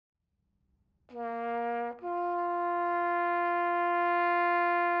The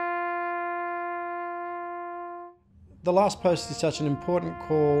last post is such an important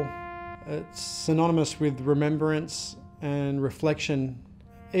call. It's synonymous with remembrance and reflection.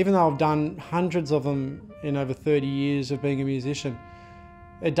 Even though I've done hundreds of them in over 30 years of being a musician,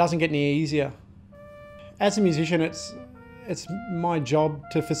 it doesn't get any easier. As a musician, it's my job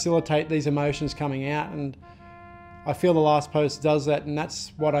to facilitate these emotions coming out, and I feel the last post does that, and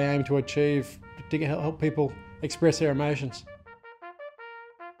that's what I aim to achieve, to help people express their emotions.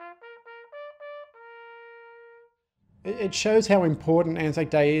 It shows how important Anzac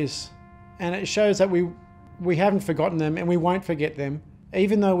Day is, and it shows that we haven't forgotten them and we won't forget them.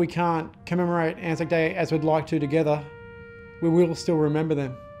 Even though we can't commemorate Anzac Day as we'd like to together, we will still remember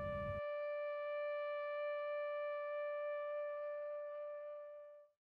them.